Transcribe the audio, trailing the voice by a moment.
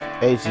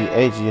AG,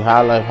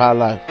 Highlife,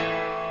 Highlife.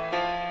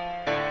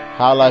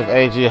 Highlife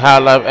AG,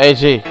 Highlife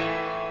AG.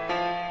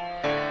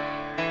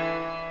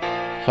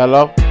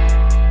 Hello?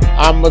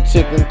 I'm a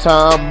ticking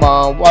time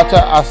bomb. Watch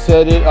out, I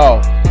said it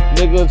all.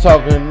 Nigga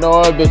talking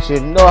noise, bitch, you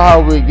know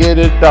how we get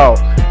it though.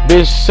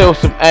 Bitch, show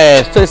some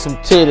ass, take some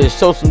titties,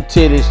 show some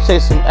titties,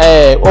 take some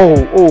ass.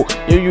 Oh,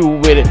 you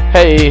with it.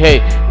 Hey,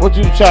 what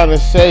you tryna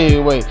say?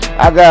 Wait,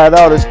 I got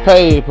all this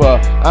paper.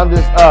 I'm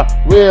just a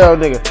real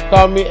nigga.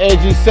 Call me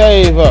AG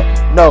Saver.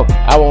 No,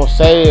 I won't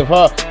save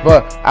her,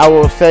 but I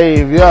will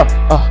save ya.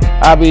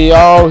 I be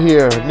all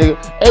here, nigga.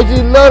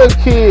 AG love the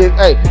kids,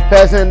 hey,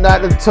 passing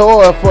out the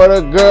toy for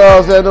the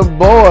girls and the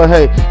boys.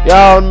 Hey,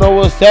 y'all know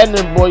what's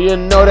happening, boy. You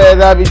know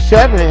that I be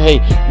trapping. Hey,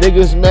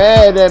 niggas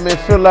mad at me,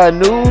 feel like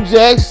New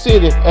Jack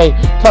City. Hey,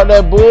 talk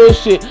that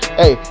bullshit.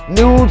 Hey,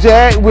 New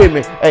Jack with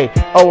me. Hey,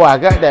 oh, I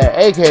got that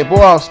AK,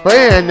 boy. I'm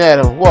spraying at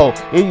him. Whoa,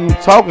 if you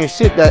talking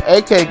shit, that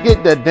AK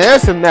get the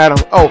dancing at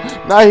him. Oh,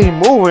 now he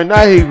moving,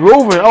 now he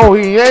grooving. Oh,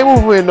 he ain't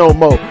moving no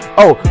more.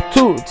 Oh,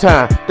 2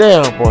 times.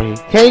 Damn, boy, he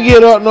can't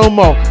get up no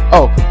more.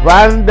 Oh,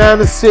 riding down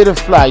the city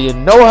fly. You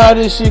know how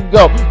this shit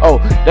go. Oh,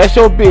 that's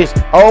your bitch.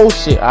 Oh,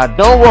 shit, I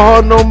don't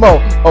want her no more.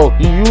 Oh,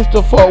 you used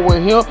to fuck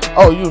with him.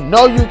 Oh, you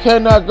know you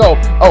cannot go.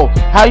 Oh,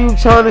 how you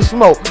trying to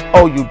smoke?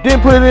 Oh, you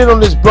didn't put it in on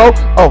this, bro.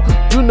 Oh,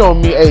 you know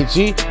me,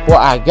 AG. Boy,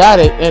 I got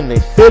it and they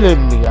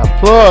feeling me. I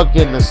plug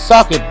in the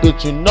socket,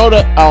 bitch. You know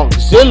that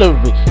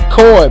auxiliary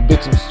cord,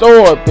 bitch. I'm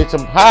stored, bitch.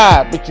 I'm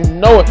high, bitch. You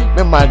know it.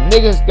 Man, my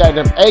niggas got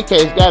them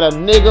AKs. Got a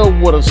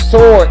nigga with a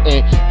sword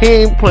and he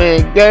ain't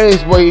playing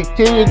games, boy. He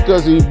kill you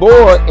cause he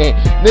bored. And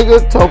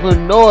niggas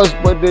talking noise,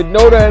 but they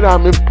know that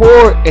I'm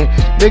important.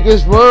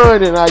 Niggas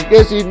run and I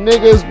guess these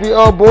niggas be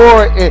on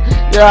board. And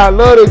yeah, I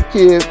love the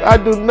kids. I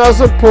do not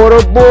support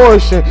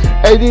abortion.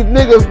 Hey, these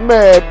niggas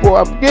mad, boy.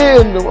 I'm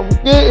getting them.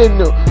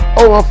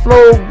 Oh, my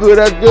flow good.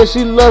 I guess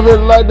she love it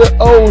like the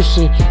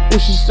ocean. Oh,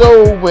 she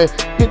so wet.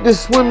 Get to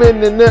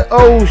swimming in the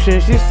ocean.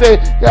 She say,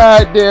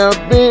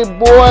 goddamn, big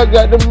boy, I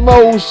got the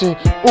motion.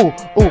 Ooh.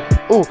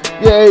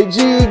 Yeah, AG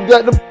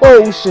got the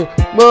potion.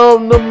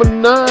 Mom number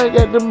 9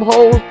 got them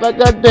hoes like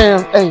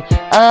goddamn. Hey,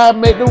 I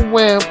make the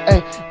wham.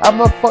 Hey,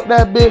 I'ma fuck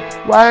that bitch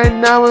right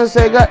now and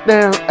say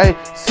goddamn. Hey,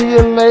 see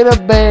you later,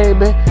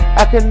 baby.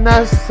 I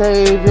cannot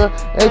save you.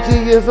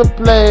 AG is a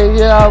player.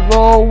 Yeah, I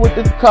roll with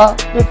the car,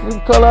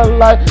 different color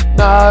light.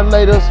 Nah,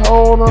 later,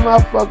 hold on, I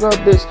fuck her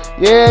bitch.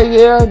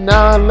 Yeah,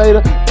 nah,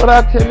 later, but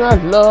I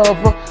cannot love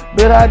her.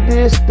 But I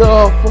did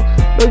stuff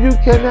her. No, you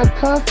cannot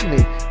cuff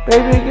me.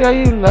 Baby girl,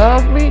 you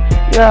love me?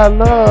 Yeah, I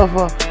love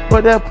her.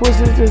 But that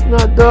pussy's just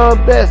not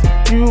the best.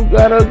 You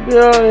got a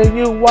girl and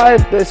your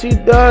wife that she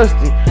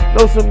dusty.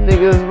 Know some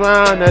niggas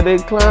round that they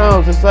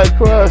clowns, it's like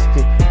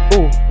Krusty.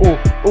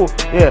 Ooh,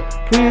 yeah,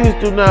 please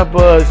do not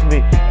buzz me.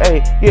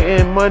 Hey,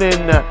 getting money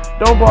now,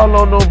 don't ball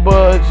on no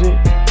budget.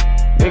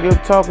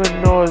 Nigga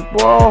talking noise,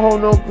 boy, I don't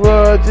hold no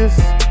grudges.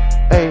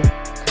 Hey,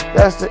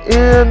 that's the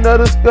end of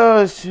the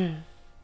discussion.